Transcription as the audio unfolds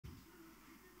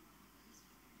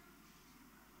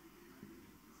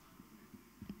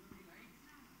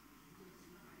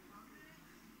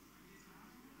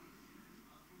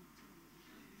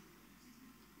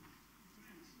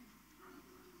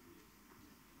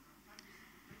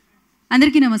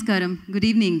అందరికీ నమస్కారం. Good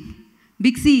evening.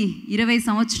 Big C 20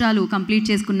 సంవత్సరాలు కంప్లీట్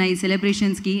చేసుకున్న ఈ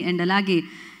సెలబ్రేషన్స్కి అండ్ అలాగే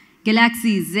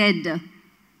Galaxy Z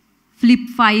flip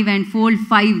 5 and fold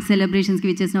 5 సెలబ్రేషన్స్కి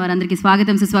విచ్చేసిన వారందరికీ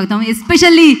స్వాగతం సుస్వాగతం.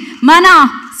 ఎస్పెషల్లీ మన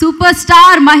సూపర్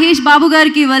స్టార్ మహేష్ బాబు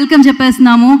గారికి welcome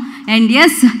చెప్పేస్తున్నాము. And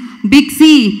yes,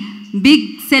 Big C big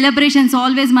celebrations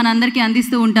always మన అందరికీ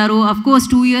అందిస్తూ ఉంటారు. అఫ్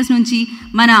కోర్స్ 2 years నుంచి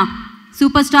మన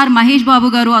సూపర్ స్టార్ మహేష్ బాబు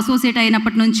గారు అసోసియేట్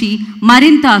అయినప్పటి నుంచి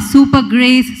మరింత సూపర్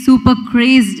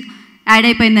క్రేజ్డ్ యాడ్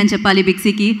అయిపోయిందని చెప్పాలి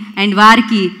బిగ్సీకి. అండ్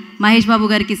వారికి మహేష్ బాబు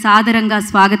గారికి సాదరంగా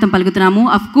స్వాగతం పలుకుతున్నాము.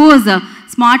 అఫ్ కోర్స్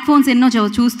స్మార్ట్ ఫోన్స్ ఎన్నో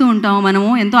చూస్తూ ఉంటాము మనము.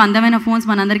 ఎంతో అందమైన ఫోన్స్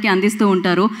మనందరికీ అందిస్తూ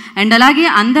ఉంటారు. అండ్ అలాగే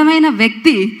అందమైన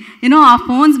వ్యక్తి ఆ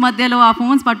ఫోన్స్ మధ్యలో ఆ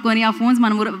ఫోన్స్ పట్టుకొని ఆ ఫోన్స్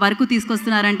మన వరకు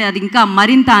తీసుకొస్తున్నారంటే అది ఇంకా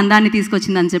మరింత అందాన్ని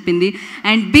తీసుకొచ్చిందని చెప్పింది.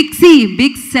 అండ్ బిగ్సీ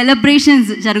బిగ్ సెలబ్రేషన్స్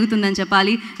జరుగుతుందని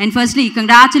చెప్పాలి. And firstly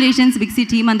congratulations Big C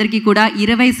team అందరికీ కూడా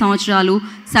 20 సంవత్సరాలు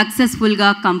సక్సెస్ఫుల్గా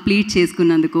కంప్లీట్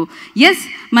చేసుకున్నందుకు. ఎస్,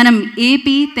 మనం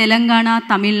ఏపీ, తెలంగాణ,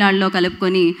 తమిళనాడులో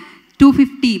కలుపుకొని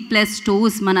 250+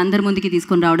 స్టోర్స్ మన అందరి ముందుకి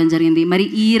తీసుకొని రావడం జరిగింది. మరి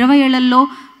ఈ 20 ఏళ్లలో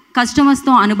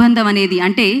కస్టమర్స్తో అనుబంధం అనేది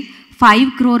అంటే 5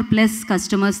 crore+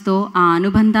 కస్టమర్స్తో ఆ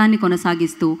అనుబంధాన్ని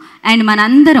కొనసాగిస్తూ అండ్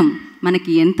మనందరం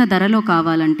మనకి ఎంత ధరలో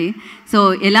కావాలంటే, సో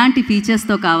ఎలాంటి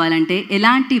ఫీచర్స్తో కావాలంటే,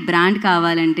 ఎలాంటి బ్రాండ్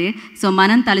కావాలంటే, సో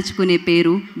మనం తలుచుకునే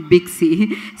పేరు బిగ్సీ.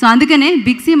 సో అందుకనే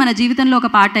బిగ్సీ మన జీవితంలో ఒక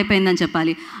పార్ట్ అయిపోయిందని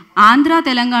చెప్పాలి. ఆంధ్ర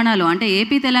తెలంగాణలో అంటే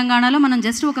ఏపీ తెలంగాణలో మనం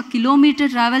జస్ట్ 1 kilometer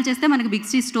ట్రావెల్ చేస్తే మనకు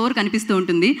బిగ్సీ స్టోర్ కనిపిస్తూ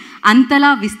ఉంటుంది.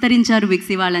 అంతలా విస్తరించారు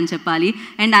బిగ్సీ వాళ్ళని చెప్పాలి.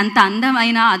 అండ్ అంత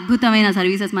అందమైన అద్భుతమైన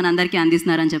సర్వీసెస్ మన అందరికీ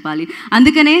అందిస్తున్నారని చెప్పాలి.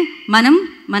 అందుకనే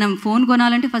మనం ఫోన్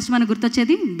కొనాలంటే ఫస్ట్ మనకు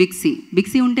గుర్తొచ్చేది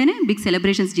బిగ్సీ ఉంటేనే బిగ్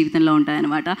సెలబ్రేషన్స్ జీవితంలో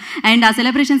ఉంటాయన్నమాట. అండ్ ఆ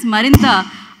సెలబ్రేషన్స్ మరింత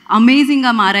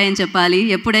అమేజింగ్గా మారాయని చెప్పాలి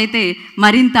ఎప్పుడైతే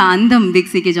మరింత అందం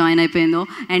బిగ్సీకి జాయిన్ అయిపోయిందో.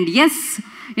 అండ్ ఎస్,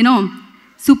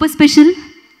 సూపర్ స్పెషల్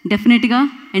డెఫినెట్గా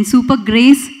and super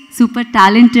grace, super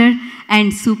talented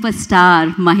and super star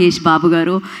Mahesh Babu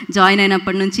గారు జాయిన్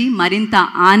అయినప్పటి నుంచి మరింత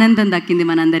ఆనందం దక్కింది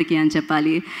మనందరికీ అని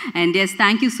చెప్పాలి. And yes,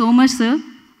 thank you so much sir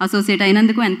associate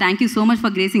అయినందుకు. And thank you so much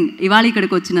for gracing ఇవాళ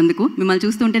ఇక్కడికి వచ్చినందుకు. మిమ్మల్ని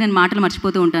చూస్తుంటే నేను మాటలు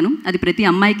మర్చిపోతూ ఉంటాను. అది ప్రతి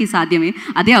అమ్మాయికి సాధ్యమే.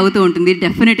 అదే అవుతూ ఉంటుంది,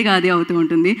 డెఫినెట్గా అదే అవుతూ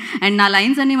ఉంటుంది. అండ్ నా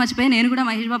లైన్స్ అన్నీ మర్చిపోయి నేను కూడా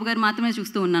మహేష్ బాబు గారు మాత్రమే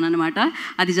చూస్తూ ఉన్నాను అనమాట.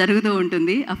 అది జరుగుతూ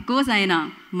ఉంటుంది. అఫ్కోర్స్ ఆయన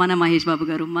మన మహేష్ బాబు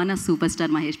గారు, మన సూపర్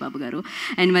స్టార్ మహేష్ బాబు గారు.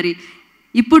 అండ్ మరి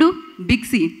ఇప్పుడు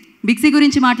బిగ్సీ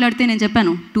గురించి మాట్లాడితే నేను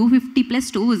చెప్పాను 250+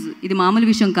 స్టోర్స్. ఇది మామూలు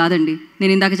విషయం కాదండి.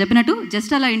 నేను ఇందాక చెప్పినట్టు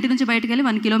జస్ట్ అలా ఇంటి నుంచి బయటకు వెళ్ళి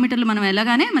 1 kilometer మనం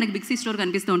వెళ్ళగానే మనకి బిగ్సీ స్టోర్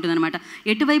కనిపిస్తూ ఉంటుంది అనమాట.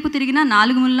 ఎటువైపు తిరిగినా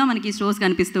 4 మూలలో మనకి ఈ స్టోర్స్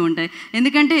కనిపిస్తూ ఉంటాయి.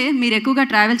 ఎందుకంటే మీరు ఎక్కువగా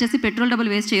ట్రావెల్ చేసి పెట్రోల్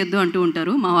డబ్బులు వేస్ట్ చేయొద్దు అంటూ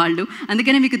ఉంటారు మా వాళ్ళు.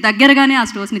 అందుకనే మీకు దగ్గరగానే ఆ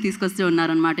స్టోర్స్ని తీసుకొస్తూ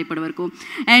ఉన్నారనమాట ఇప్పటివరకు.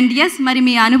 అండ్ ఎస్, మరి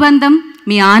మీ అనుబంధం,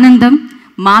 మీ ఆనందం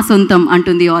మా సొంతం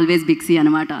అంటుంది ఆల్వేస్ బిగ్సీ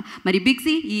అనమాట. మరి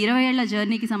బిగ్సీ ఈ 20 ఏళ్ల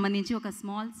జర్నీకి సంబంధించి ఒక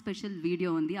స్మాల్ స్పెషల్ వీడియో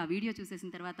ఉంది. ఆ వీడియో చూసేసిన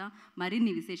తర్వాత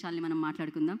మరిన్ని విశేషాలని మనం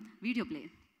మాట్లాడుకుందాం. Video play.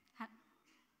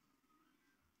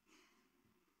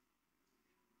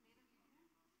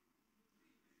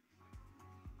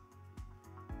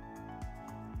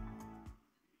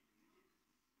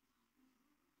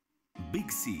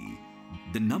 Bigsy,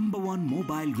 the #1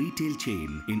 mobile retail chain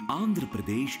in Andhra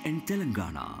Pradesh and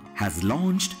Telangana, has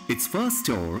launched its first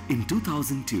store in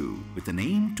 2002 with an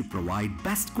aim to provide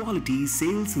best quality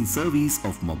sales and service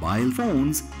of mobile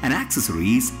phones and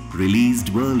accessories released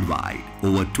worldwide.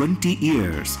 Over 20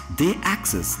 years, they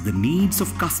access the needs of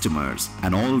customers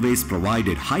and always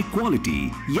provided high quality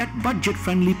yet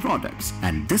budget-friendly products.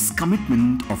 And this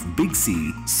commitment of Bigsy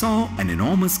saw an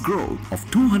enormous growth of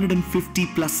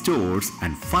 250+ stores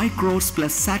and 5 crores+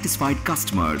 satisfied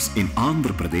customers in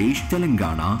Andhra Pradesh,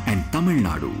 Telangana and Tamil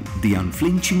Nadu. The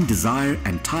unflinching desire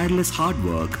and tireless hard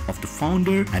work of the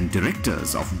founder and directors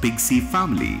of Bigsy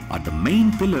family are the main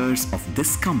pillars of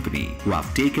this company who have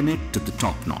taken it to the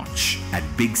top notch. At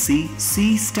Bigsy, C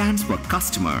stands for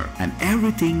customer and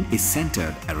everything is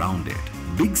centered around it.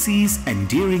 Bigsy's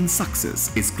enduring success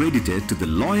is credited to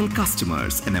the loyal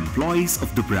customers and employees of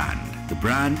the brand. The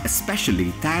brand especially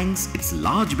thanks its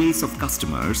large base of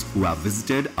customers who have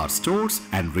visited our stores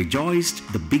and rejoiced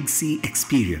the Bigsy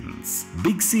experience.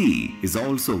 Bigsy is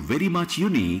also very much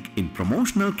unique in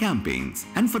promotional campaigns,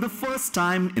 and for the first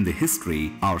time in the history,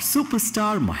 our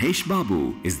superstar Mahesh Babu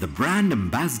is the brand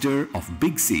ambassador of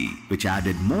Bigsy, which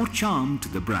added more charm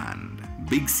to the brand.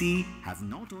 Bigsy has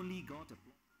not only got a...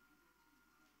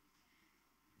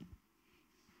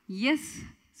 yes,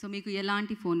 so మీకు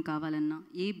ఎలాంటి phone కావాలన్నా,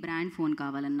 ఏ brand phone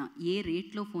కావాలన్నా, ఏ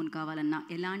రేట్లో phone కావాలన్నా,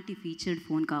 ఎలాంటి featured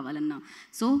phone కావాలన్నా,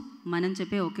 so మనం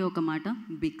చెప్పే ఒకే ఒక మాట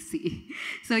బిగ్సీ.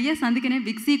 సో ఎస్, అందుకనే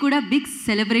బిగ్సీ కూడా బిగ్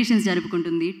సెలబ్రేషన్స్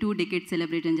జరుపుకుంటుంది, 2 decades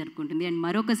సెలబ్రేషన్ జరుపుకుంటుంది. అండ్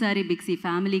మరొకసారి బిగ్సీ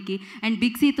ఫ్యామిలీకి అండ్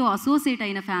బిగ్సీతో అసోసియేట్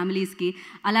అయిన ఫ్యామిలీస్కి,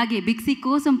 అలాగే బిగ్సీ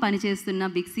కోసం పనిచేస్తున్న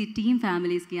బిగ్సీ టీమ్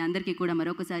ఫ్యామిలీస్కి అందరికీ కూడా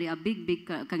మరొకసారి ఆ బిగ్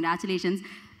కంగ్రాచులేషన్స్.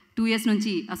 2 years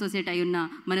నుంచి అసోసియేట్ అయి ఉన్న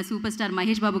మన సూపర్ స్టార్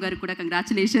మహేష్ బాబు గారికి కూడా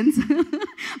కంగ్రాచులేషన్స్.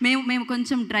 మేము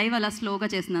కొంచెం డ్రైవ్ అలా స్లోగా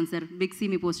చేస్తున్నాం సార్, బిగ్సీ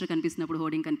మీ పోస్టర్ కనిపిస్తున్నప్పుడు,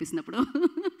 హోర్డింగ్ కనిపిస్తున్నప్పుడు.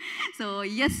 సో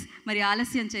ఎస్, మరి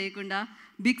ఆలస్యం చేయకుండా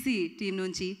బిగ్సీ టీం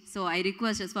నుంచి సో ఐ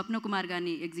రిక్వెస్ట్ స్వప్న కుమార్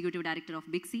గారిని, executive director of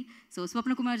Big C. So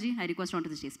Swapna Kumar G, I request on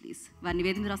to the stage please. వారిని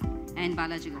నివేదించ రాస్తారు. అండ్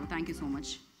బాలాజీ గారు, thank you so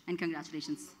much and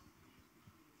congratulations.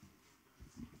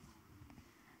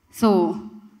 So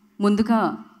ముందుగా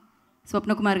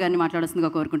స్వప్న కుమార్ గారిని మాట్లాడాల్సిందిగా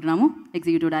కోరుకుంటున్నాము,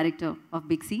 executive director of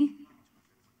Big C.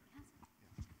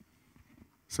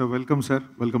 So welcome, sir.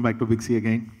 Welcome back to Bixi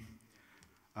again.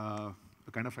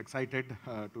 Kind of excited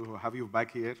to have you back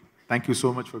here. Thank you so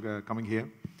much for coming here.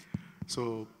 So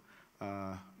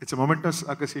it's a momentous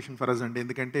occasion for us, and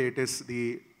endukante it is the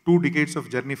 2 decades of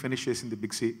journey finished in the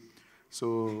Bixi. So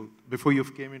before you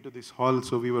came into this hall,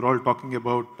 so we were all talking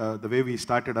about the way we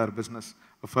started our business.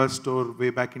 Our first store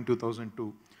way back in 2002.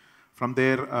 From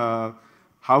there,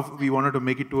 how we wanted to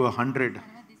make it to 100,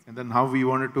 and then how we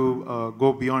wanted to go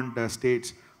beyond states,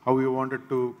 how we wanted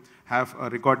to have a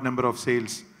record number of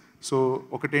sales. So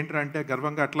ఒకటి ఏంటంటే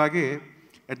గర్వంగా అట్లాగే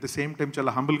at the same time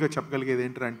చాలా హంబుల్గా చెప్పగలిగేది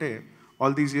ఏంటంటే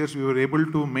all these years we were able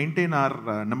to maintain our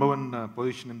number 1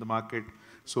 position in the market,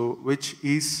 so which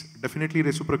is definitely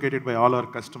reciprocated by all our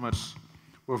customers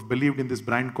who have believed in this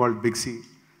brand called Bixi,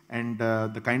 and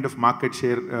the kind of market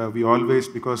share we always,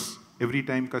 because every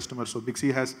time customers, so Bixi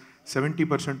has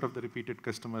 70% of the repeated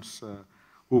customers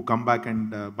who come back and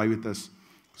buy with us.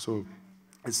 So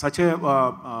it's such a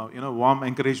warm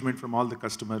encouragement from all the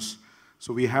customers. So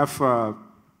we have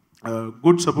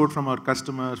good support from our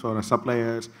customers, from our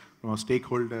suppliers, from our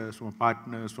stakeholders, from our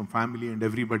partners, from family and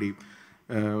everybody,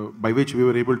 by which we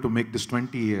were able to make this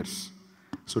 20 years.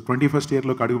 So 21st year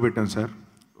lo adugu pettam sir.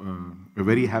 We're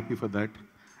very happy for that,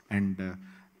 and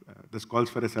this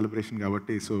calls for a celebration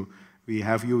kabatti, so we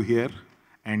have you here,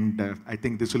 and I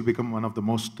think this will become one of the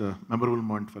most memorable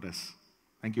moment for us.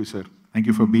 Thank you, sir. Thank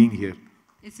you for being here.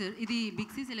 Yes sir, ఇది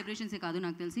బిగ్సీ సెలబ్రేషన్సే కాదు,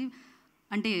 నాకు తెలిసి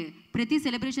అంటే ప్రతి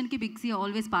సెలబ్రేషన్కి Big C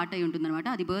always part అయి ఉంటుందన్నమాట.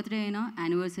 అది birthday అయినా,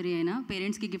 యానివర్సరీ అయినా,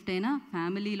 పేరెంట్స్కి గిఫ్ట్ అయినా,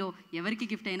 ఫ్యామిలీలో ఎవరికి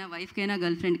గిఫ్ట్ అయినా, వైఫ్కైనా,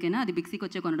 గర్ల్ ఫ్రెండ్కైనా అది బిగ్సీకి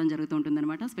వచ్చే కొనడం జరుగుతూ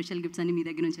ఉంటుందన్నమాట. స్పెషల్ గిఫ్ట్స్ అన్ని మీ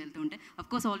దగ్గర నుంచి వెళ్తూ ఉంటాయి.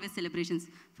 Of course always celebrations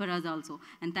for us also,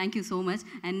 and thank you so much.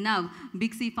 And now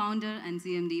Big C founder and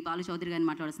CMD Balu Chowdary గారిని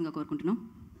మాట్లాడాల్సిందిగా కోరుకుంటున్నాం.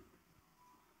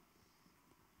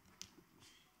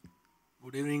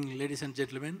 Good evening, ladies and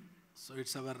gentlemen. So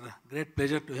it's our great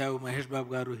pleasure to have Mahesh Babu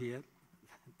garu here.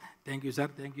 Thank you, sir.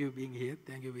 Thank you being here.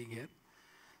 Thank you being here.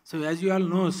 So as you all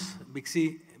knows, Bixi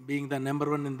being the number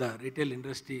 1 in the retail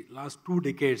industry last 2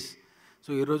 decades. So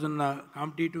ee rojunna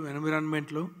competitive environment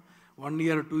lo 1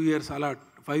 year, 2 years ala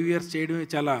 5 years cheyadame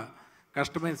chala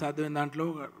కష్టమైన సాధ్యమైన దాంట్లో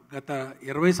గత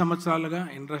 20 సంవత్సరాలుగా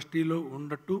ఇండస్ట్రీలో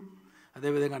ఉండట్టు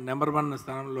అదేవిధంగా number 1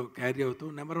 స్థానంలో carry అవుతూ,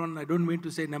 number 1 I don't mean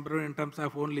to say number 1 in terms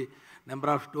of only number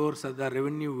of stores or the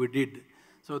revenue we did.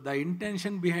 So the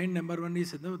intention behind number 1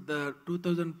 is the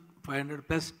 2,500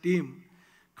 plus team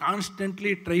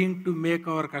constantly trying to make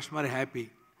our customer happy,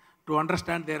 to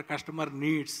understand their customer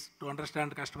needs, to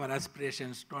understand customer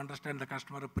aspirations, to understand the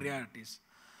customer priorities.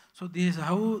 So this is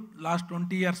how last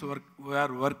 20 years we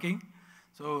are working.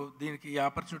 So దీనికి ఈ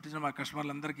opportunities మా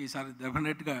కస్టమర్లందరికీ ఈసారి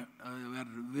డెఫినెట్గా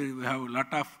we have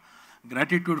lot of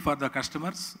gratitude for the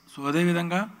customers. So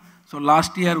అదేవిధంగా so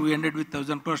last year we ended with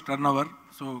 1,000 crores turn over.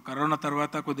 So corona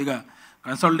తర్వాత కొద్దిగా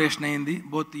consolidation అయింది,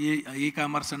 both e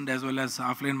commerce and as well as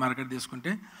offline market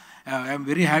తీసుకుంటే. I'm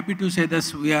very happy to say thus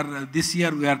this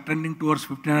year we are trending towards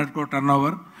 1,500 crore turn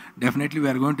over. Definitely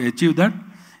we are going to achieve that.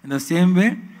 In the same way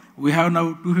we have now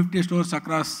 250 stores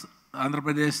across Andhra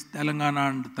Pradesh, Telangana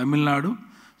and Tamil Nadu.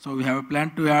 So we have a plan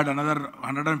to add another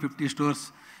 150 stores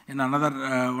in another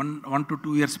 1 to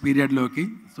 2 years period loki.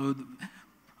 So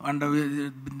and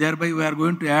thereby we are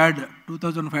going to add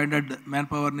 2,500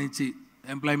 manpower nunchi,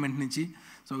 employment nunchi.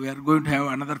 So we are going to have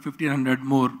another 1,500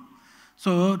 more.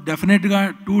 So definitely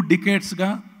 2 decades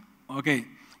ga okay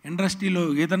industry lo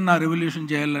edanna revolution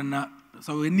cheyalanna,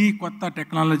 so any kotta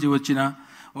technology vachina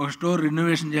ఒక store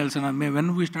renovation చేయాల్సిన when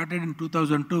we started in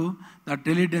 2002 the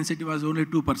tele density was only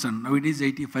 2%, now it is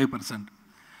 85%.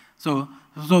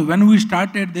 So when we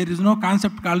started there is no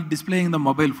concept called displaying the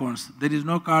mobile phones, there is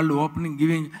no called opening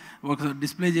giving ఒక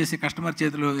display చేసి customer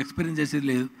చేతిలో experience చేసేది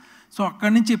లేదు. So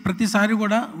అక్కడి నుంచి ప్రతిసారి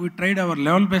కూడా we tried our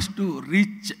level best to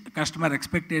reach customer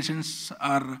expectations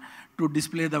are to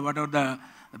display the what ever the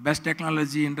best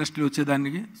technology industry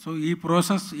వచ్చేదానికి. సో ఈ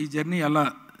ప్రాసెస్, ఈ జర్నీ అలా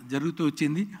జరుగుతూ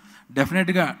వచ్చింది.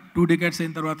 డెఫినెట్గా 2 decades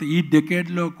అయిన తర్వాత ఈ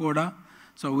డెకేడ్లో కూడా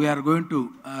so we are going to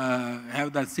have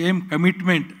the same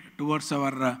commitment towards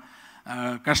our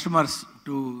customers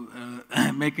to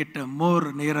make it more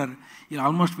nearer.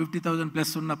 Almost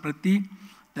 50,000+ ఉన్న ప్రతి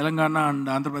తెలంగాణ అండ్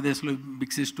ఆంధ్రప్రదేశ్లో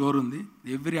బిగ్సీ స్టోర్ ఉంది.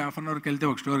 ఎవ్రీ హాఫ్ అన్ అవర్కి వెళ్తే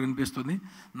ఒక స్టోర్ కనిపిస్తుంది.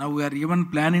 Now we are even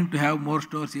planning to have more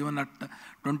stores even at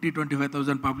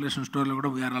 20-25,000 population స్టోర్లో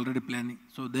కూడా we are already planning.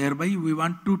 So there by we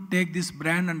want to take this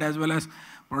brand and as well as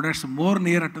products more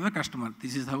nearer to the customer.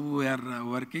 This is how we are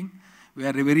working. We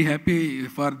are very happy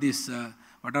for this,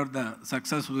 whatever the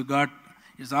success we got.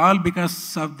 It's all because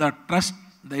of the trust,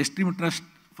 the extreme trust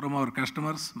from our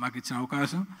customers. Maaku ichina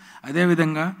avakasham. Ade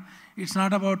vidhanga, it's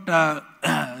not about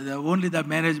only the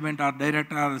management or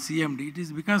director or CMD. It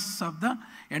is because of the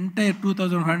entire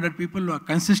 2,100 people who are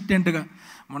consistent ga.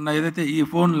 Monna edaithe ee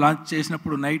phone launch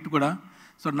chesinappudu night kuda,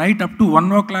 so night up to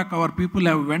 1 o'clock our people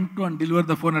have went to and delivered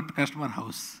the phone at customer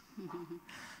house.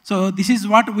 So this is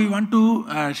what we want to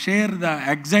share the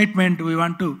excitement. We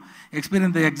want to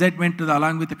experience the excitement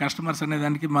along with the customers ane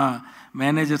daniki ma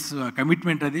managers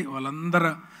commitment adi.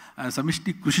 Vallandara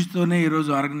samishti krushitone ee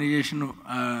roju organization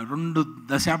 2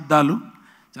 dashabdalu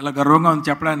చాలా గర్వంగా ఉంది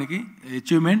చెప్పడానికి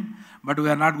achievement. But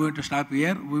we are not going to stop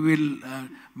here. We will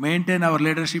maintain hour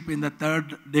leadership in the 3rd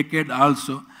decade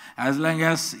also. As long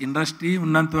as industry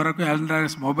ఉన్నంత వరకు, as long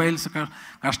as mobiles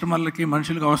కస్టమర్లకి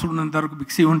మనుషులకు అవసరం ఉన్నంత వరకు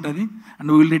బిగ్సీ ఉంటుంది.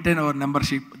 And we will retain hour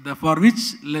membership for which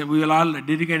we will all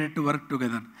dedicated to work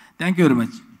together. Thank you very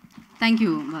much. Thank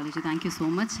you Balaji, thank you so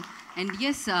much. And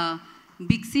yes,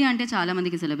 Big C అంటే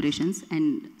చాలామందికి celebrations,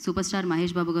 and super star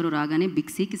Mahesh Babu గారు రాగానే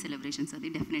బిగ్సీకి celebrations. అది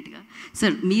డెఫినెట్గా.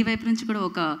 Sir, మీ వైపు నుంచి కూడా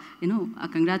ఒక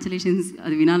కంగ్రాచులేషన్స్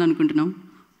అది వినాలనుకుంటున్నాం.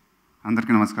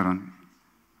 అందరికీ నమస్కారం.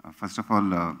 First of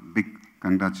all big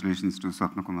congratulations to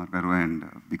స్వప్న కుమార్ గారు and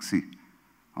Big C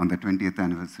on the 20th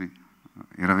anniversary.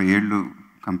 20 ఏళ్ళు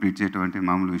కంప్లీట్ చేయటం అంటే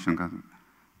మామూలు విషయం కాదు.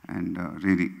 And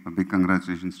really big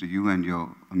congratulations to you and your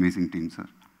amazing team,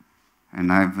 sir. And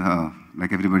I've,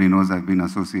 like everybody knows, I've been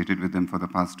associated with them for the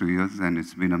past 2 years, and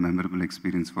it's been a memorable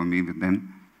experience for me with them.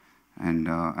 And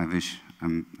I wish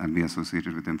I'll be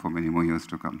associated with them for many more years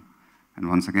to come. And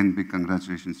once again, big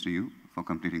congratulations to you for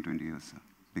completing 20 years, sir.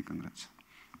 Big congrats.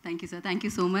 Thank you, sir. Thank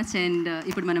you so much. And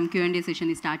ఇప్పుడు మనం Q&A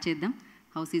session start చేద్దాం.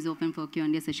 House is open for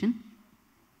Q&A session.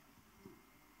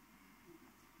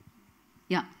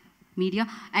 Yeah, media.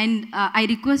 And I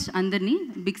request అందరినీ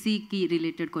బిగ్సీకి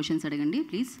related questions అడగండి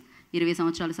please. 20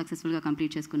 సంవత్సరాలు సక్సెస్ఫుల్గా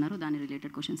complete చేసుకున్నారు, దాని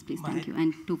related questions please. Thank you.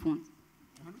 And 2 phones.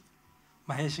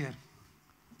 Mahesh గారు,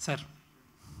 సార్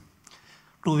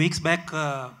 2 weeks బ్యాక్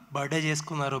బర్త్డే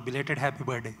చేసుకున్నారు. Belated happy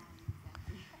birthday.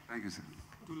 Thank you, sir.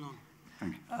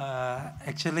 Thank you.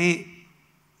 Actually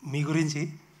మీ గురించి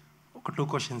ఒక 2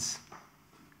 questions.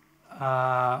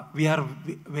 We are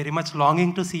very much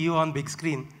longing to see you on big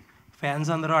screen.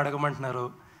 Fans అందరూ అడగమంటున్నారు.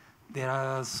 There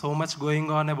are so much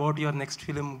going on about your next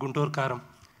film Guntur కారం.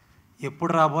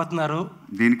 ఎప్పుడు రాబోతున్నారు?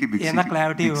 దీనికి ఏమైనా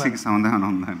clarity సమాధానం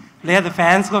ఉందండి? లేదు,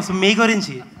 ఫ్యాన్స్ కోసం మీ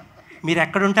గురించి. మీరు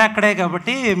ఎక్కడుంటే అక్కడే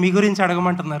కాబట్టి మీ గురించి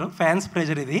అడగమంటున్నారు. ఫ్యాన్స్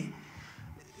ప్రెజర్ ఇది.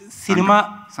 సినిమా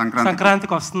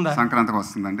సంక్రాంతికి వస్తుందా? సంక్రాంతికి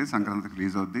వస్తుందండి. సంక్రాంతికి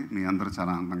రిలీజ్ అవుద్ది. మీ అందరూ చాలా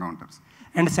ఆనందంగా ఉంటారు.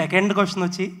 అండ్ సెకండ్ క్వశ్చన్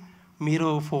వచ్చి, మీరు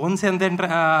ఫోన్స్ ఎంత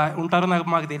ఉంటారో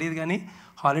మాకు తెలియదు, కానీ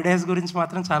హాలిడేస్ గురించి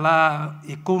మాత్రం చాలా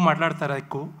ఎక్కువ మాట్లాడతారు.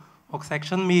 ఎక్కువ ఒక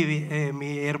సెక్షన్ మీ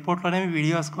ఎయిర్పోర్ట్లోనే మీ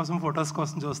వీడియోస్ కోసం, ఫొటోస్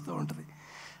కోసం చూస్తూ ఉంటుంది.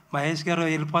 మహేష్ గారు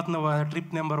వెళ్ళిపోతున్న trip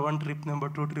number 1, trip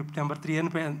number 2, trip number 3 అని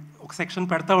ఒక సెక్షన్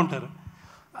పెడతా ఉంటారు.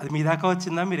 అది మీ దాకా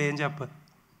వచ్చిందా? మీరు ఏం చెప్పారు?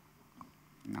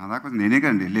 నా దాకా నేనే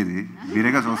కండి వెళ్ళేది,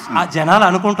 మీరేగా చూస్తున్నారు. ఆ జనాలు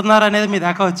అనుకుంటున్నారు అనేది మీ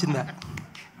దాకా వచ్చిందా?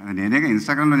 అది నేనేగా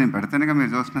ఇన్స్టాగ్రామ్లో నేను పెడితేనేగా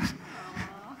మీరు చూస్తున్నారు.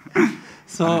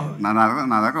 సో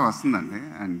నా దాకా వస్తుందండి.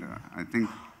 And I think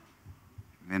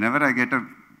whenever I get a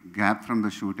gap from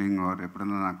the shooting are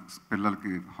ఎప్పుడైనా నాకు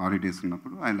పిల్లలకి హాలిడేస్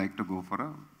ఉన్నప్పుడు I like to go for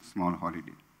a small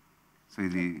holiday. So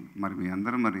ఇది మరి మీ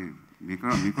అందరూ మరి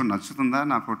మీకు నచ్చుతుందా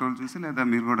నా ఫోటోలు చూసి, లేదా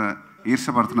మీరు కూడా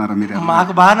ఈర్షపడుతున్నారా? మీరు?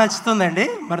 మాకు బాగా నచ్చుతుందండి.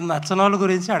 మరి నచ్చని వాళ్ళ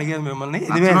గురించి అడిగేది మిమ్మల్ని.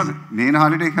 నేను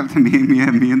హాలిడేకి వెళ్తే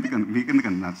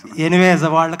మీకెందుకండి నచ్చదు? ఎనీవేస్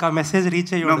వాళ్ళకి ఆ మెసేజ్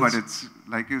రీచ్ అయ్యి. But it's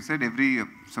like you said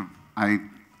I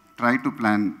try to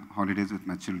plan holidays with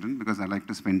my children because I like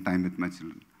to spend time with my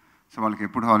children. So వాళ్ళకి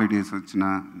ఎప్పుడు హాలిడేస్ వచ్చినా,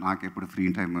 నాకు ఎప్పుడు ఫ్రీ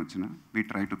టైం వచ్చినా, we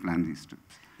try to plan these to.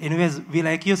 Anyways, we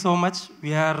like you so much.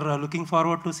 We are looking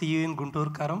forward to see you in Guntur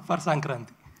Karam for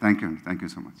Sankranti. Thank you. Thank you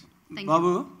so much.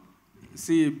 Babu,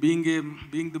 see, being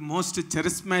the most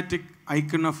charismatic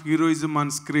icon of heroism on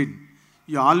screen,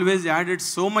 you always added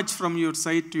so much from your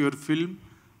side to your film,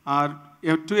 or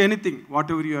to anything,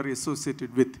 whatever you are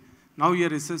associated with. Now you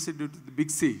are associated with the Big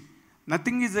C.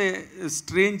 Nothing is a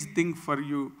strange thing for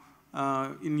you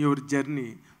in your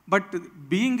journey. But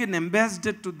being an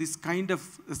ambassador to this kind of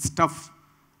stuff,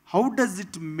 how does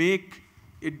it make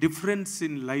a difference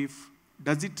in life?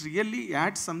 Does it really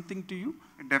add something to you?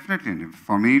 Definitely.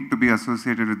 For me to be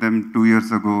associated with them 2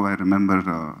 years ago, I remember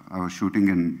I was shooting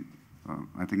in,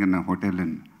 I think in a hotel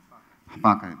in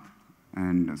Pakayat.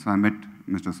 And so I met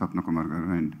Mr. Swapna Kumar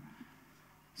Garu. And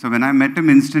so when I met him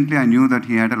instantly, I knew that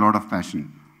he had a lot of passion.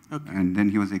 Okay. And then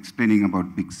he was explaining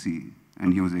about Big C.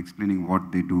 And he was explaining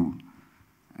what they do.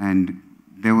 And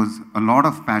there was a lot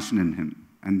of passion in him.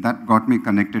 And that got me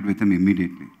connected with him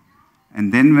immediately.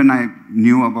 And then when I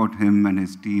knew about him and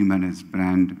his team and his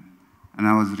brand, and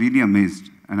I was really amazed.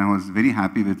 And I was very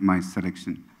happy with my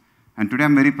selection. And today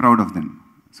I'm very proud of them.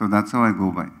 So that's how I go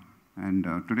by. And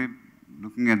today,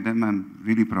 looking at them, I'm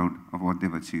really proud of what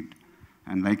they've achieved.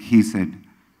 And like he said,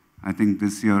 I think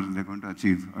this year they're going to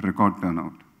achieve a record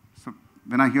turnout. So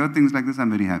when I hear things like this,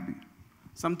 I'm very happy.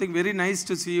 Something very nice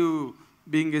to see you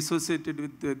being associated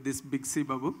with this Big C,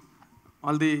 Babu.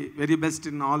 All the very best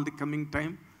in all the coming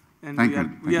time. And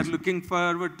we are looking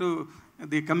forward to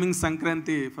the coming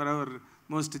Sankranti for our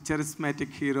most charismatic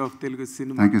hero of Telugu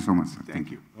cinema. Thank you so much, sir.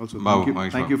 Thank you. Also, Babu,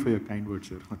 thank you for your kind words,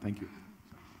 sir. Thank you.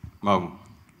 Babu,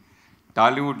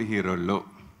 Tollywood హీరోల్లో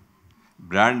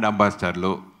brand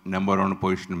అంబాసిడర్లో number 1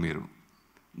 position మీరు.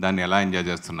 దాన్ని ఎలా enjoy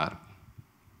చేస్తున్నారు?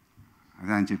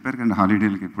 అదే ఆయన చెప్పారు కానీ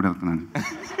హాలిడేలకి ఎప్పుడు వెళ్తున్నాను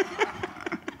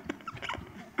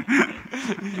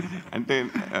అంటే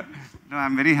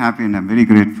I'm very happy and I'm very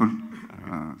grateful.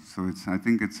 So I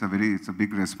think it's a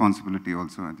big responsibility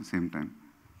also at the same time.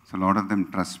 So a lot of them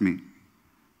trust me.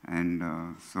 And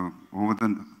so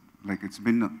it's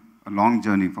been a long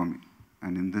journey for me.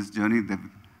 And in this journey, there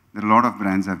are a lot of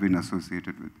brands I've been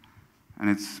associated with. And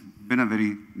it's been a very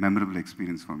memorable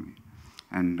experience for me.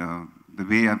 And the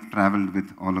way I've traveled with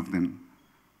all of them,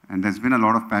 and there's been a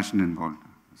lot of passion involved.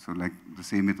 So like the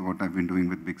same with what I've been doing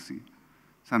with Big C.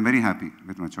 So I'm very happy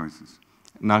with my choices.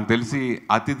 నాకు తెలిసి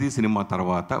అతిథి cinema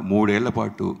తర్వాత 3 ఏళ్ల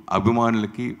పాటు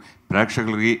అభిమానులకి,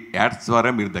 ప్రేక్షకులకి ads ద్వారా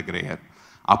మీరు దగ్గరయ్యారు.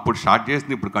 అప్పుడు స్టార్ట్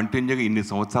చేసిన ఇప్పుడు కంటిన్యూగా ఇన్ని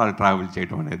సంవత్సరాలు ట్రావెల్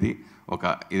చేయడం అనేది ఒక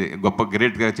గొప్ప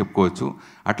గ్రేట్గా చెప్పుకోవచ్చు.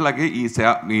 అట్లాగే ఈ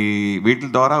వీటి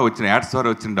ద్వారా వచ్చిన యాడ్స్ ద్వారా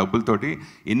వచ్చిన డబ్బులతోటి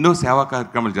ఎన్నో సేవా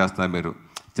కార్యక్రమాలు చేస్తున్నారు మీరు.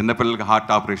 చిన్నపిల్లలకి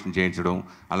హార్ట్ ఆపరేషన్ చేయించడం,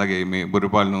 అలాగే మీ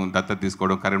బుర్రపాలను దత్తత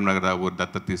తీసుకోవడం, కరీంనగర్ ఊరు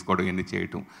దత్తత తీసుకోవడం, ఇవన్నీ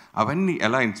చేయటం, అవన్నీ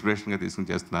ఎలా ఇన్స్పిరేషన్గా తీసుకుని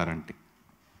చేస్తున్నారంటే?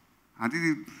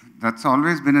 That's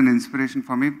always been an inspiration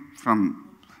for me from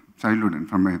childhood and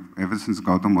ever since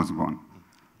Gautam was born.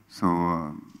 So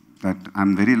that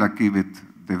I'm very lucky with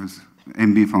this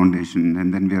MB Foundation, and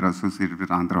then we are associated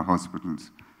with Andhra Hospitals,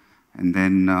 and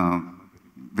then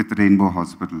with Rainbow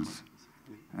Hospitals.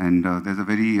 And there's a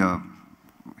very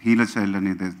Healer Child,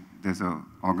 and there's an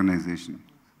organization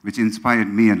which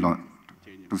inspired me a lot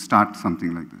to start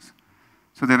something like this.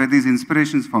 So there were these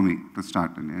inspirations for me to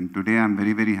start, and today I'm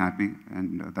very, very happy and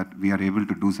that we are able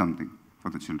to do something for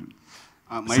the children.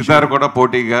 Sitar కూడా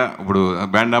పోటీగా ఇప్పుడు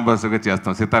brand అంబాసిడర్గా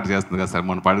చేస్తాం. సితార్ చేస్తుంది కదా sir,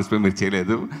 మనం participate మీరు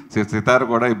చేయలేదు. సితార్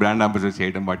కూడా ఈ బ్రాండ్ అంబాసిడర్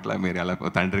చేయడం పట్ల మీరు ఎలా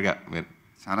తండ్రిగా మీరు?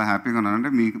 చాలా హ్యాపీగా ఉన్నాను.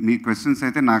 అంటే మీ క్వశ్చన్స్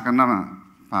అయితే నాకన్నా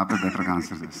పాప బెటర్గా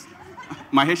ఆన్సర్ చేస్తుంది.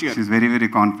 మహేష్ గారు, she is very very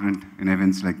confident in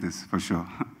events like this for sure.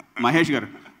 Mahesh గారు,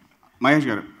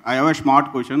 I have a smart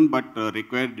question but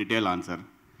required detail answer.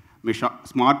 Me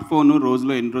smart phone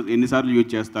రోజులో ఎన్నిసార్లు యూజ్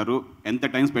చేస్తారు? ఎంత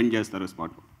టైం స్పెండ్ చేస్తారు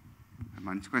స్మార్ట్ ఫోన్?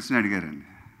 మంచి క్వశ్చన్ అడిగారండి.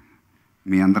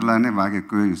 మీ అందరిలానే బాగా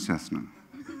ఎక్కువ యూజ్ చేస్తున్నాను.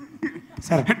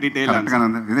 సరే, డీటెయిల్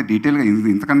ఇదే డీటెయిల్గా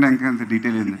ఇంతకంటే ఇంకా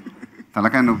డీటెయిల్ ఏంది?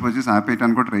 తలకాయ నొప్పి వచ్చి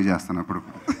ఆపేయటానికి కూడా ట్రై చేస్తాను అప్పుడు.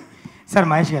 సార్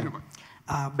మహేష్ గారు,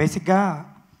 బేసిక్గా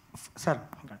సార్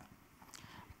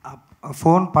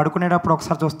ఫోన్ పడుకునేటప్పుడు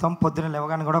ఒకసారి చూస్తాం, పొద్దున్న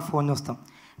లేవగానే కూడా ఫోన్ చూస్తాం.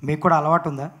 మీకు కూడా అలవాటు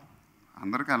ఉందా?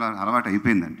 అందరికీ అలవాటు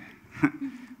అయిపోయిందండి.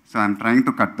 So I'm trying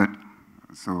to cut that.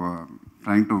 So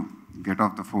trying to get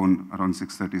off the phone around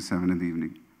 6:37 in the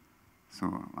evening. So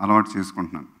అలవాటు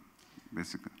చేసుకుంటున్నాను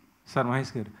బేసిక్గా. సార్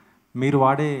మహేష్ గారు, మీరు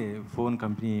వాడే ఫోన్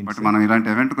కంపెనీ? బట్ మనం ఇలాంటి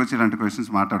ఈవెంట్కి వచ్చి ఇలాంటి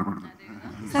క్వశ్చన్స్ మాట్లాడకూడదు.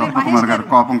 స్వప్న కుమార్ గారు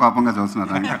కోపంగా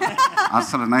చూస్తున్నారు. ఇంకా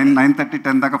అసలు 9:30,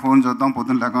 10 దాకా ఫోన్ చూద్దాం,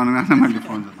 పొద్దున్న లేకపోతే మళ్ళీ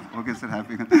ఫోన్ చూద్దాం. ఓకే సార్,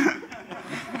 హ్యాపీగా.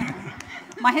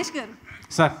 మహేష్ గారు,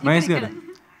 సార్ మహేష్ గారు,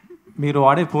 మీరు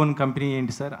వాడే ఫోన్ కంపెనీ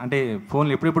ఏంటి సార్? అంటే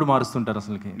ఫోన్లు ఎప్పుడెప్పుడు మారుస్తుంటారు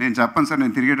అసలుకి? నేను చెప్పను సార్,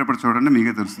 నేను తిరిగేటప్పుడు చూడండి,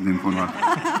 మీకే తెలుస్తుంది నేను ఫోన్ వాడు.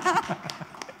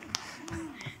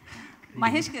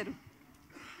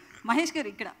 మహేష్ గారు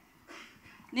ఇక్కడ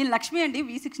నేను లక్ష్మి అండి,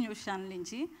 V6 న్యూస్ ఛానల్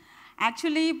నుంచి.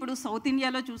 యాక్చువల్లీ ఇప్పుడు సౌత్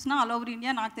ఇండియాలో చూసినా ఆల్ ఓవర్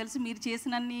ఇండియా నాకు తెలిసి మీరు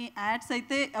చేసినన్ని యాడ్స్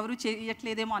అయితే ఎవరు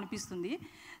చేయట్లేదేమో అనిపిస్తుంది.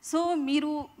 సో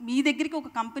మీరు మీ దగ్గరికి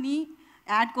ఒక కంపెనీ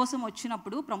యాడ్ కోసం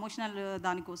వచ్చినప్పుడు ప్రమోషనల్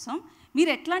దానికోసం మీరు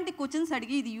ఎట్లాంటి క్వశ్చన్స్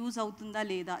అడిగి ఇది యూజ్ అవుతుందా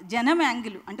లేదా, జనం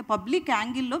యాంగిల్ అంటే పబ్లిక్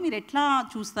యాంగిల్లో మీరు ఎట్లా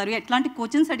చూస్తారు, ఎట్లాంటి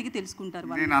క్వశ్చన్స్ అడిగి తెలుసుకుంటారు?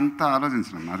 నేను అంత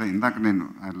ఆలోచించలేను. అదే ఇందాక నేను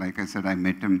like I said, I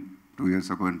met him 2 years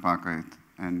ago in Park Hayat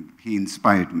and he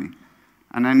inspired me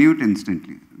and I knew it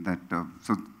instantly that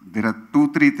so there are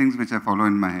 2-3 things which I follow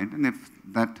in my head, and if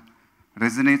that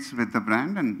resonates with the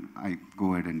brand and I go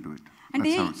ahead and do it.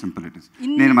 That's how simple it is.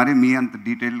 నేను మరి మీ అంత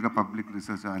డీటెయిల్గా public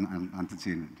research అంత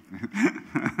చేయనండి.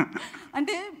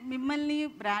 అంటే మిమ్మల్ని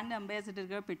brand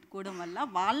అంబాసిడర్గా పెట్టుకోవడం వల్ల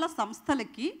వాళ్ళ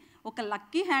సంస్థలకి ఒక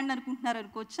లక్కీ హ్యాండ్ అనుకుంటున్నారు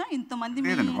అనుకోవచ్చా? ఇంతమంది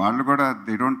లేదండి, వాళ్ళు కూడా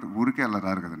దే డోంట్ ఊరికే అలా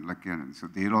రారు కదండి లక్కీ అనేది. So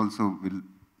they also will,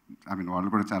 I mean వాళ్ళు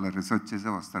కూడా చాలా రీసెర్చ్ చేసే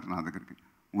వస్తారు నా దగ్గరికి,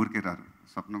 ఊరికే రారు.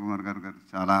 స్వప్న కుమార్ గారు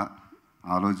చాలా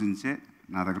ఆలోచించే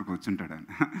నా దగ్గరకు వచ్చుంటాడు ఆయన,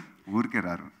 ఊరికే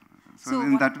రారు. So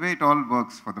in that way it all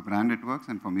works. For the brand it works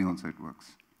and for me also it works.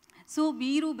 So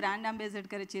మీరు బ్రాండ్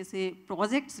అంబాసిడర్ చేసే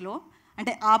ప్రాజెక్ట్స్లో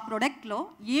అంటే ఆ ప్రోడక్ట్లో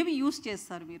ఏవి యూస్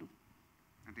చేస్తారు మీరు?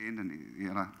 అంటే ఏంటండి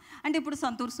ఎలా అంటే ఇప్పుడు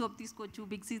సంతూర్ సోప్ తీసుకోవచ్చు,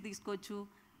 బిగ్సీ తీసుకోవచ్చు,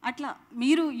 అట్లా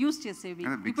మీరు యూస్ చేసేవి.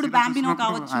 ఇప్పుడు బాంబినో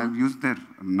కావచ్చు. I have used their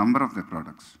number of their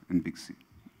products in Bixi.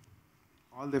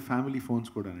 All their family phones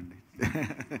కూడా అండి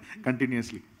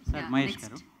కంటిన్యూస్లీ. సార్ మహేష్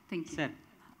గారు. సార్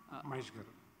మహేష్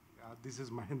గారు, దిస్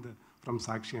ఇస్ మహేందర్ ఫ్రమ్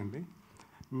సాక్షి అండి.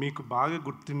 మీకు బాగా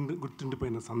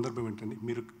గుర్తుండిపోయిన సందర్భం ఏంటండి?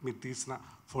 మీరు తీసిన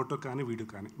ఫోటో కానీ వీడియో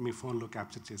కానీ మీ ఫోన్లో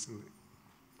క్యాప్చర్ చేసింది?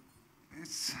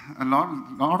 ఇట్స్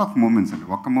లాట్ ఆఫ్ మూమెంట్స్ అండి,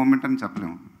 ఒక్క మూమెంట్ అని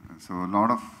చెప్పలేము. So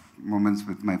lot of moments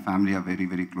with my family or very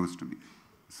very close to me.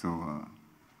 So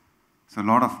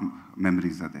lot of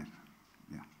memories are there.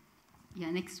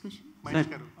 Next question. Mahesh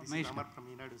గారు, ఫ్రమ్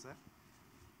ఈనాడు సార్.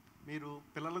 మీరు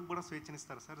పిల్లలకు కూడా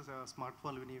స్వేచ్ఛనిస్తారా సార్ స్మార్ట్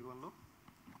ఫోన్ వినియోగంలో?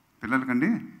 పిల్లలకండి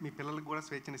మీ పిల్లలకు కూడా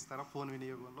స్వేచ్ఛనిస్తారా ఫోన్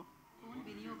వినియోగంలో?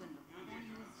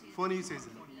 ఫోన్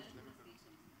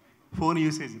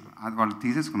యూసేజ్ అది వాళ్ళు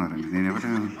తీసేసుకున్నారండి. నేను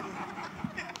ఎవరైనా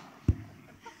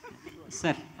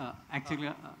సార్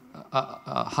యాక్చువల్గా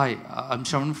hi, I'm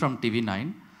Shravan from TV9.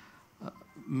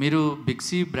 మీరు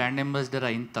బిగ్సీ బ్రాండ్ అంబాసిడర్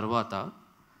అయిన తర్వాత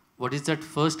what is that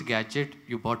first gadget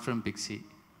you bought from Big C?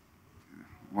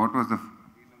 What was the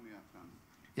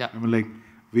I mean, like,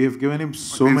 we have given him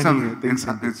so many things.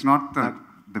 It's not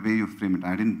the way you frame it.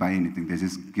 I didn't buy anything. They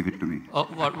just give it to me.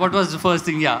 What was the first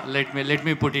thing? Yeah, let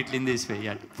me put it in this way.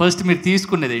 Yeah, first మీరు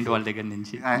తీసుకున్నది ఏంటి వాళ్ళ దగ్గర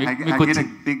నుంచి? I get a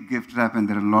big gift wrap and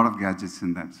there are a lot of gadgets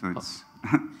in that. So it's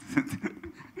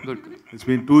good. It's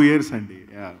been 2 years అండి.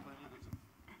 Yeah.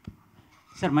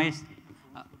 Sir Mahesh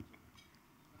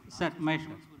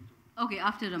గారు. Okay,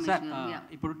 after Ramesh గారు.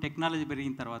 ఇప్పుడు టెక్నాలజీ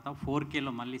పెరిగిన తర్వాత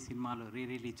 4Kలో మళ్ళీ సినిమాలు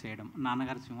రిలీజ్ చేయడం,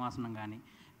 నాన్నగారి సింహాసనం కానీ,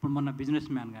 ఇప్పుడు మొన్న బిజినెస్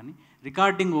మ్యాన్ కానీ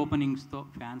రికార్డింగ్ ఓపెనింగ్స్తో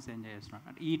ఫ్యాన్స్ ఎంజాయ్ చేస్తున్నారు.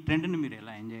 అంటే ఈ ట్రెండ్ని మీరు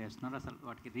ఎలా ఎంజాయ్ చేస్తున్నారు? అసలు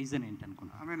వాటికి రీజన్ ఏంటి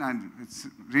అనుకుంటున్నారు? I mean, it's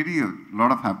really a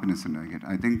lot of happiness in it.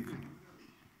 I think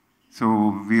so.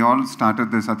 We all started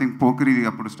this. I think Pokeri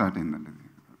appudu start ayindandi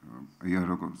a year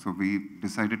ago. So we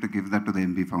decided to give that to the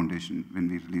MB Foundation when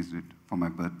we released it for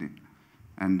my birthday,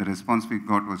 and the response we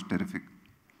got was terrific.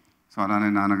 So అలానే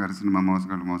నాన్నగారి cinema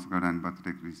మోసగాడు ఆయన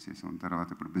birthday release చేసాం, తర్వాత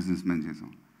ఇప్పుడు business men చేసాం.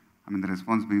 I mean the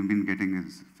response we been getting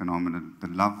is phenomenal. The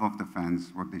love of the fans,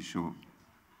 what they show,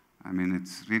 I mean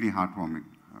it's really heart warming.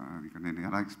 ఇక నేను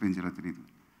ఎలా ఎక్స్ప్లెయిన్ చేయాలో తెలియదు.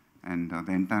 And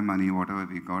the entire money what ever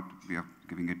we got, we are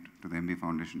giving it to the MB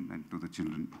Foundation and to the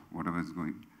children, what ever is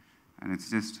going. And it's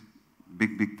just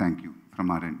big thank you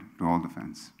from our end to all the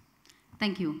fans.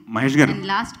 Thank you. Mahesh గారు,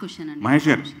 last question అండి. మహేష్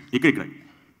గారు ఇక్కడ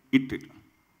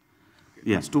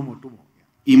two more.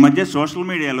 ఈ మధ్య social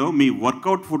మీడియాలో మీ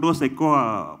work out photos ఎక్కువ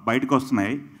బయటకు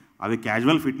వస్తున్నాయి. అది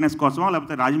క్యాజువల్ ఫిట్నెస్ కోసమా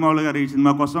లేకపోతే రాజమౌళి గారి ఈ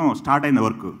సినిమా కోసం స్టార్ట్ అయింది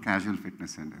వర్క్? క్యాజువల్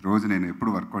ఫిట్నెస్ అండి. రోజు నేను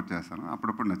ఎప్పుడు వర్కౌట్ చేస్తాను,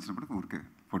 అప్పుడప్పుడు నచ్చినప్పుడు ఊరికే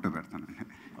ఫోటో పెడతానండి.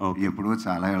 ఎప్పుడూ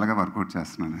చాలా ఏళ్ళగా వర్కౌట్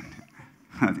చేస్తున్నానండి.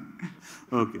 అది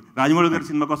ఓకే. రాజమౌళి గారి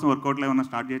సినిమా కోసం వర్కౌట్లు ఏమన్నా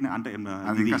స్టార్ట్ చేయండి అంటే?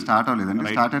 అది ఇంకా స్టార్ట్ అవ్వలేదండి.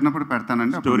 స్టార్ట్ అయినప్పుడు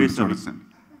పెడతానండి, స్టోరీస్ చూడొచ్చండి.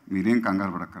 మీరేం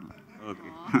కంగారు పడక్కర్లా. Okay.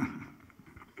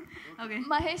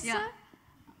 Mahesh sir,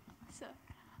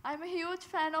 I'm a huge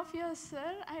fan of yours,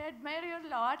 sir. I admire you a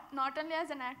lot, not only as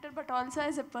an actor but also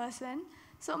as a person.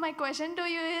 So my question to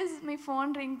you is, my phone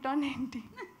ringtone enti?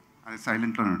 అది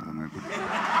సైలెంట్లోనే ఉంటుంది ఇప్పుడు.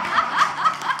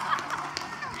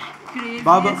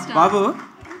 Babu,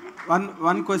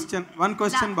 one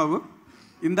question, Babu.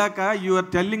 Indaka, you are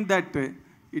telling that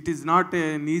it is not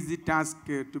an easy task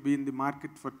to be in the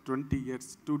market for 20 years,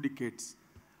 2 decades.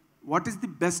 What is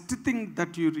the best thing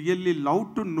that you really love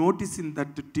to notice in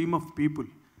that team of people?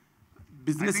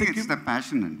 Business. I think it's the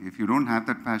passion, and if you don't have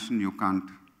that passion, you can't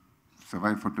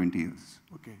survive for 20 years.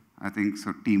 Okay. I think so.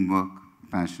 Teamwork,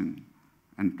 passion,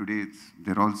 and today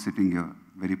they're all sitting here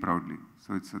very proudly. So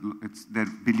it's their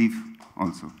belief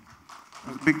also.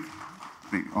 It's a big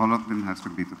thing. All of them has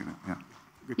to be together. Yeah.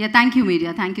 Yeah, thank you,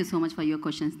 media. Thank you so much for your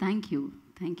questions. Thank you.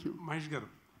 Mahesh గారు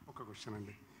ఒక question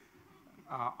అండి.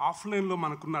 ఆఫ్లైన్లో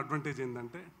మనకున్న advantage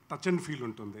ఏంటంటే touch and feel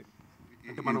ఉంటుంది.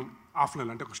 అంటే మనం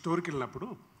offline అంటే ఒక స్టోర్కి వెళ్ళినప్పుడు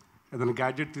ఏదైనా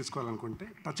గ్యాడ్జెట్ తీసుకోవాలనుకుంటే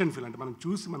టచ్ అండ్ ఫీల్ అంటే మనం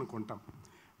చూసి మనం కొంటాం.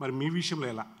 మరి మీ విషయంలో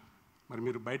ఎలా? మరి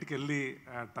మీరు బయటకు వెళ్ళి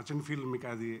టచ్ అండ్ ఫీల్ మీకు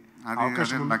అది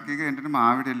అవకాశం లక్కీగా ఏంటంటే మా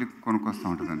ఆవిడ వెళ్ళి కొనుక్కొస్తూ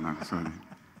ఉంటుంది అన్నమాట. సో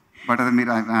బట్ అది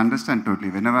మీరు I understand totally.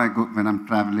 When ever I go, when I'm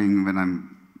travelling, when I'm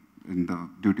in the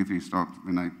duty free stops,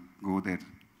 when I go there.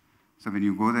 So when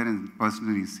you go there and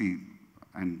personally see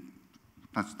and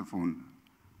touch the phone,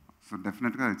 so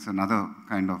definitely it's another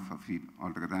kind of a feel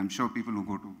altogether. I'm sure people who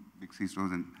go to Big C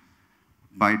stores and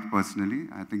buy it personally,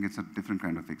 I think it's a different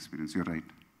kind of experience. You're right.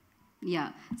 Yeah.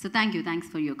 So thanks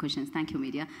for your questions. Thank you,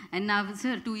 media. And now,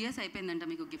 sir, 2 years అయిపోయిందంట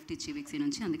మీకు gift ఇచ్చి Big C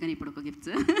నుంచి, అందుకని ఇప్పుడు ఒక gift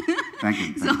sir. Thank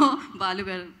you. So Balu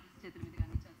గారు చేతుల మీద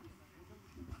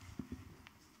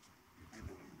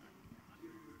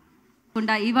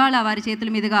ఇవాళ వారి చేతుల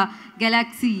మీదుగా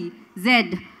Galaxy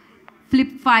Z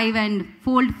flip 5 and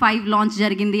fold 5 launch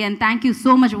జరిగింది. And thank you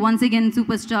so much once again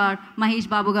super star Mahesh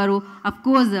Babu గారు. అఫ్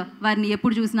కోర్స్ వారిని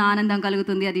ఎప్పుడు చూసినా ఆనందం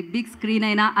కలుగుతుంది, అది బిగ్ స్క్రీన్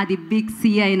అయినా, అది బిగ్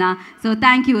సి అయినా. So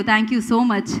thank you so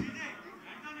much.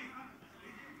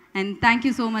 And thank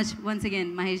you so much once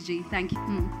again Mahesh G. Thank you.